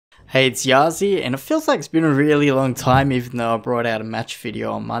Hey, it's YAzi, and it feels like it's been a really long time even though I brought out a match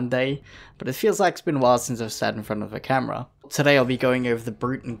video on Monday, but it feels like it's been a while since I've sat in front of a camera. Today I'll be going over the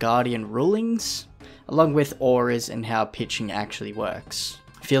Brute and Guardian rulings, along with auras and how pitching actually works.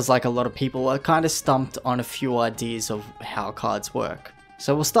 It feels like a lot of people are kind of stumped on a few ideas of how cards work.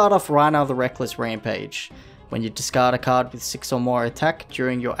 So we'll start off Rhino the Reckless Rampage. When you discard a card with 6 or more attack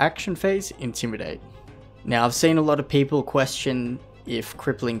during your action phase, Intimidate. Now I've seen a lot of people question if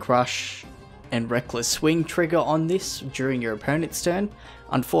Crippling Crush and Reckless Swing trigger on this during your opponent's turn.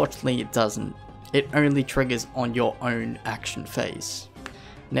 Unfortunately it doesn't. It only triggers on your own action phase.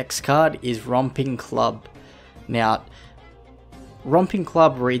 Next card is Romping Club. Now, Romping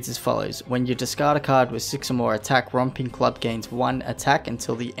Club reads as follows. When you discard a card with 6 or more attack, Romping Club gains 1 attack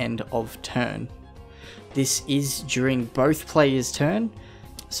until the end of turn. This is during both players' turn.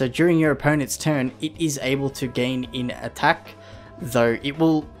 So during your opponent's turn, it is able to gain in attack, though it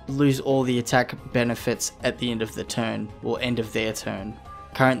will lose all the attack benefits at the end of the turn, or end of their turn.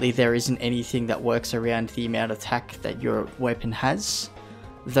 Currently there isn't anything that works around the amount of attack that your weapon has,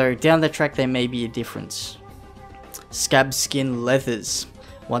 though down the track there may be a difference. Scab Skin Leathers.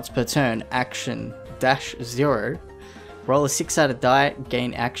 Once per turn, action -0. Roll a 6-sided die,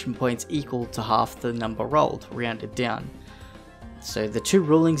 gain action points equal to half the number rolled, rounded down. So the two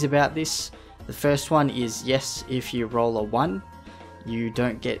rulings about this, the first one is yes, if you roll a 1, you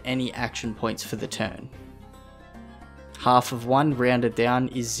don't get any action points for the turn. Half of 1 rounded down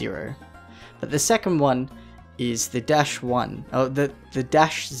is 0. But the second one is the -1, oh, the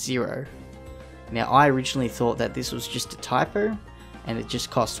 -0. Now I originally thought that this was just a typo and it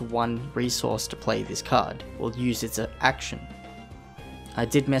just costs 1 resource to play this card, or use its action. I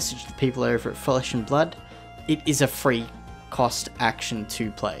did message the people over at Flesh and Blood. It is a free cost action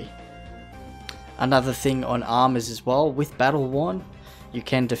to play. Another thing on armors as well, with Battle Worn, you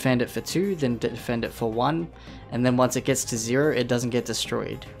can defend it for 2, then defend it for 1, and then once it gets to 0, it doesn't get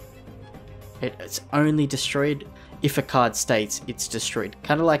destroyed. It's only destroyed if a card states it's destroyed,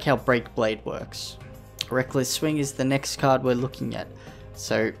 kind of like how Break Blade works. Reckless Swing is the next card we're looking at.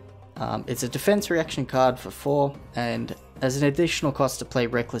 So it's a defense reaction card for 4, and as an additional cost to play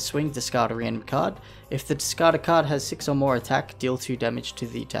Reckless Swing, discard a random card. If the discarded card has 6 or more attack, deal 2 damage to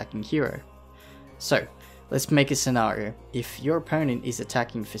the attacking hero. So, let's make a scenario. If your opponent is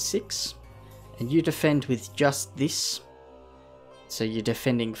attacking for 6, and you defend with just this, so you're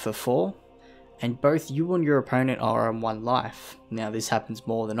defending for 4, and both you and your opponent are on 1 life. Now this happens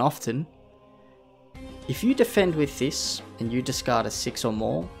more than often. If you defend with this, and you discard a 6 or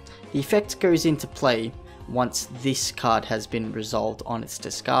more, the effect goes into play once this card has been resolved on its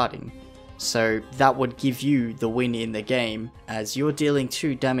discarding. So that would give you the win in the game, as you're dealing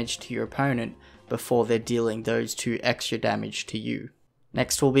 2 damage to your opponent before they're dealing those 2 extra damage to you.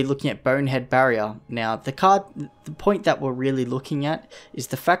 Next we'll be looking at Bonehead Barrier. Now the point that we're really looking at is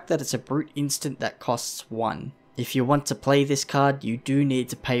the fact that it's a brute instant that costs 1. If you want to play this card, you do need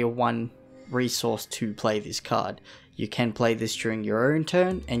to pay a 1 resource to play this card. You can play this during your own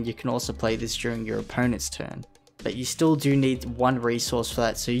turn, and you can also play this during your opponent's turn. But you still do need 1 resource for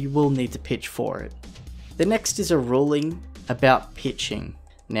that, so you will need to pitch for it. The next is a ruling about pitching.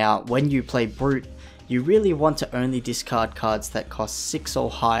 Now, when you play Brute, you really want to only discard cards that cost 6 or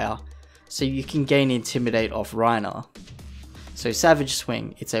higher, so you can gain Intimidate off Rhino. So Savage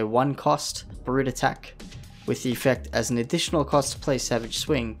Swing, it's a 1 cost Brute attack, with the effect as an additional cost to play Savage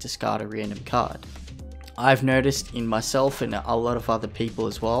Swing, discard a random card. I've noticed in myself and a lot of other people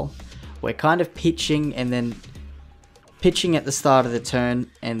as well, we're kind of pitching and then pitching at the start of the turn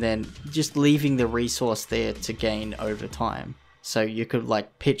and then just leaving the resource there to gain over time. So you could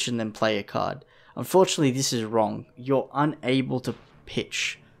like pitch and then play a card. Unfortunately this is wrong. You're unable to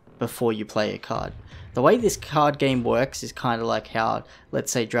pitch before you play a card. The way this card game works is kind of like how,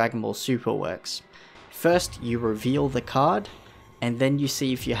 let's say, Dragon Ball Super works. First you reveal the card, and then you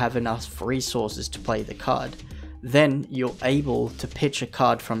see if you have enough resources to play the card. Then you're able to pitch a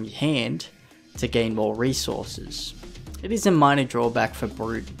card from your hand to gain more resources. It is a minor drawback for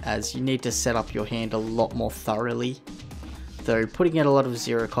Brute, as you need to set up your hand a lot more thoroughly, though putting in a lot of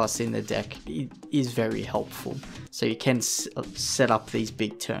 0 costs in the deck is very helpful, so you can set up these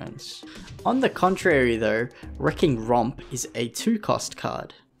big turns. On the contrary though, Wrecking Romp is a 2 cost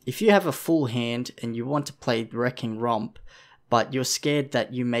card. If you have a full hand and you want to play Wrecking Romp, but you're scared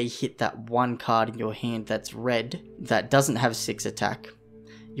that you may hit that 1 card in your hand that's red, that doesn't have 6 attack,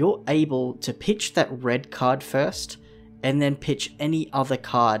 you're able to pitch that red card first, and then pitch any other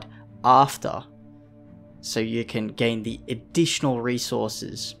card after, so you can gain the additional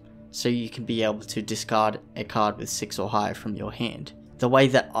resources, so you can be able to discard a card with 6 or higher from your hand. The way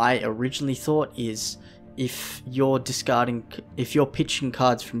that I originally thought is if you're pitching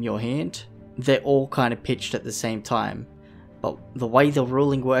cards from your hand, they're all kind of pitched at the same time. But the way the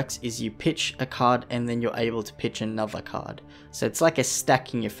ruling works is you pitch a card and then you're able to pitch another card. So it's like a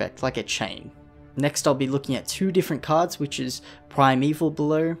stacking effect, like a chain. Next I'll be looking at two different cards, which is Primeval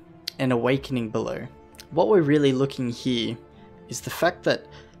below and Awakening below. What we're really looking here is the fact that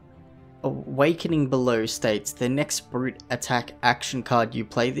Awakening below states the next brute attack action card you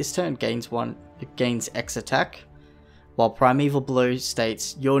play this turn gains X attack, while Primeval below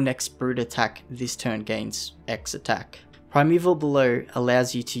states your next brute attack this turn gains X attack. Primeval below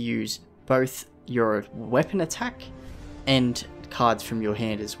allows you to use both your weapon attack and cards from your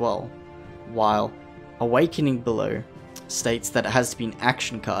hand as well, while Awakening below states that it has to be an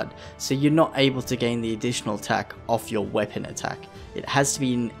action card, so you're not able to gain the additional attack off your weapon attack. It has to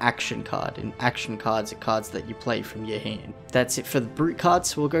be an action card, and action cards are cards that you play from your hand. That's it for the brute cards,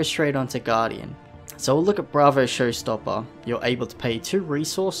 so we'll go straight on to Guardian. So we'll look at Bravo Showstopper. You're able to pay 2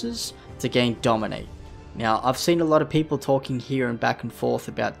 resources to gain Dominate. Now, I've seen a lot of people talking here and back and forth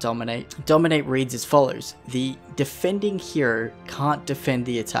about Dominate. Dominate reads as follows: the defending hero can't defend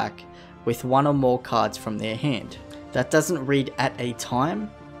the attack with 1 or more cards from their hand. That doesn't read at a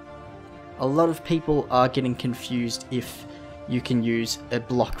time. A lot of people are getting confused if you can use a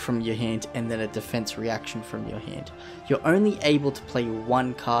block from your hand and then a defense reaction from your hand. You're only able to play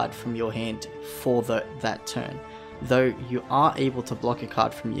 1 card from your hand for that turn, though you are able to block a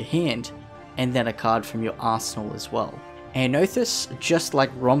card from your hand and then a card from your arsenal as well. Anothos, just like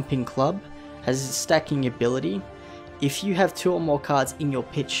Romping Club, has a stacking ability. If you have 2 or more cards in your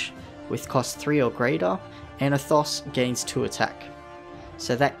pitch with cost 3 or greater, Anothos gains 2 attack.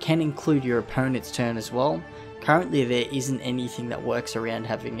 So that can include your opponent's turn as well. Currently there isn't anything that works around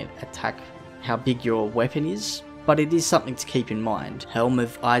having an attack how big your weapon is, but it is something to keep in mind. Helm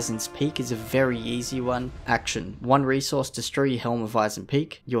of Eisen's Peak is a very easy one. Action: 1 resource, destroy Helm of Eisen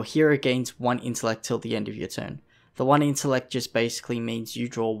Peak. Your hero gains 1 intellect till the end of your turn. The 1 intellect just basically means you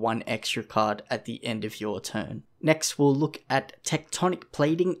draw 1 extra card at the end of your turn. Next we'll look at Tectonic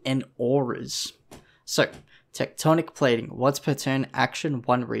Plating and Auras. So, Tectonic Plating, once per turn, action,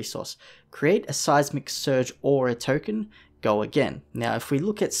 1 resource. Create a Seismic Surge Aura token, go again. Now if we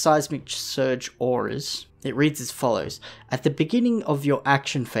look at Seismic Surge Auras, it reads as follows: at the beginning of your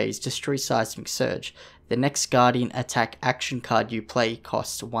action phase, destroy Seismic Surge. The next Guardian attack action card you play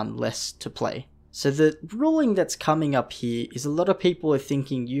costs 1 less to play. So the ruling that's coming up here is a lot of people are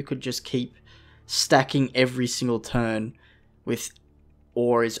thinking you could just keep stacking every single turn with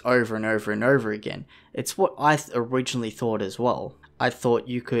auras over and over and over again. It's what I originally thought as well. I thought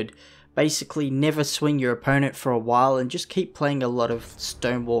you could basically never swing your opponent for a while and just keep playing a lot of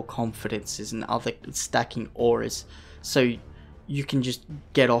Stonewall Confidences and other stacking auras so you can just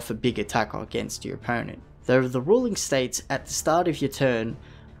get off a big attack against your opponent. Though the ruling states at the start of your turn,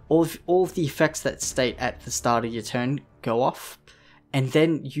 all of the effects that state at the start of your turn go off, and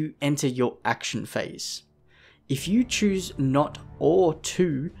then you enter your action phase. If you choose not or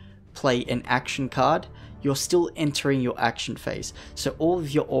to play an action card, you're still entering your action phase, so all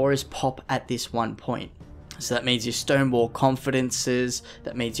of your auras pop at this one point. So that means your Stonewall Confidences,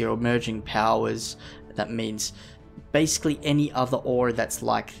 that means your Emerging Powers, that means basically any other aura that's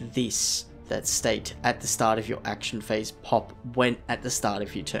like this, that state at the start of your action phase pop when at the start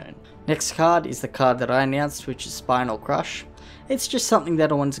of your turn. Next card is the card that I announced, which is Spinal Crush. It's just something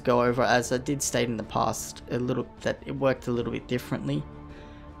that I wanted to go over, as I did state in the past that it worked a little bit differently.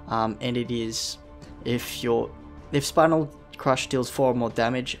 And it is, if Spinal Crush deals 4 or more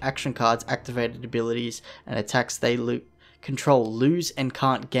damage, action cards, activated abilities, and attacks they control lose and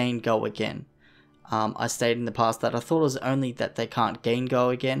can't gain go again. I stated in the past that I thought it was only that they can't gain go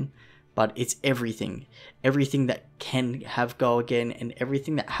again, but it's everything. Everything that can have go again and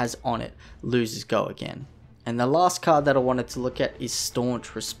everything that has on it loses go again. And the last card that I wanted to look at is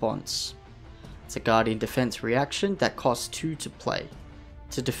Staunch Response. It's a Guardian Defense reaction that costs 2 to play,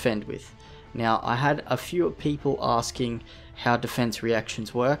 to defend with. Now, I had a few people asking how defense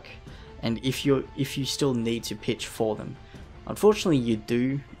reactions work and if you still need to pitch for them. Unfortunately you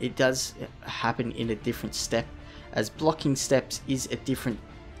do. It does happen in a different step, as blocking steps is a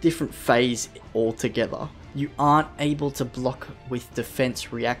different phase altogether. You aren't able to block with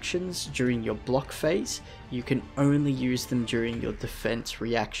defense reactions during your block phase. You can only use them during your defense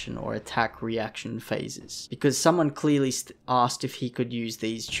reaction or attack reaction phases, because someone clearly asked if he could use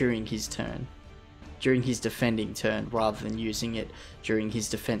these during his turn, during his defending turn, rather than using it during his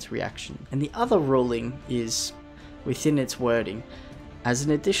defense reaction. And the other ruling is, within its wording, as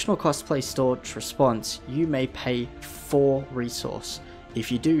an additional cost play Staunch Response, you may pay 4 resource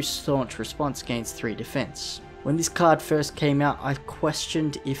If you do, staunch response gains 3 defense. When this card first came out, I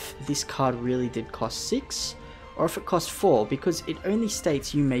questioned if this card really did cost 6 or if it cost 4, because it only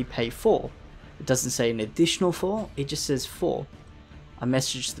states you may pay 4. It doesn't say an additional 4, it just says 4. I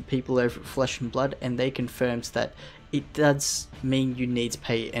messaged the people over at Flesh and Blood and they confirmed that it does mean you need to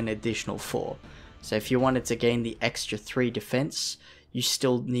pay an additional 4. So if you wanted to gain the extra 3 defense, you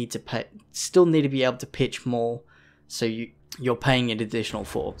still need to be able to pitch more, so you're paying an additional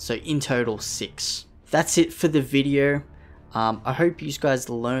 4. So in total 6. That's it for the video. I hope you guys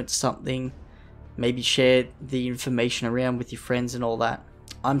learned something. Maybe share the information around with your friends and all that.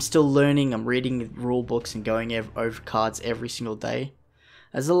 I'm still learning. I'm reading the rule books and going over cards every single day,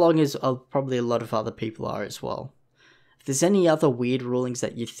 as long as probably a lot of other people are as well. If there's any other weird rulings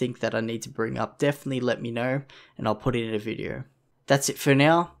that you think that I need to bring up, definitely let me know and I'll put it in a video. That's it for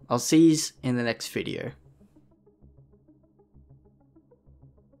now. I'll see you in the next video.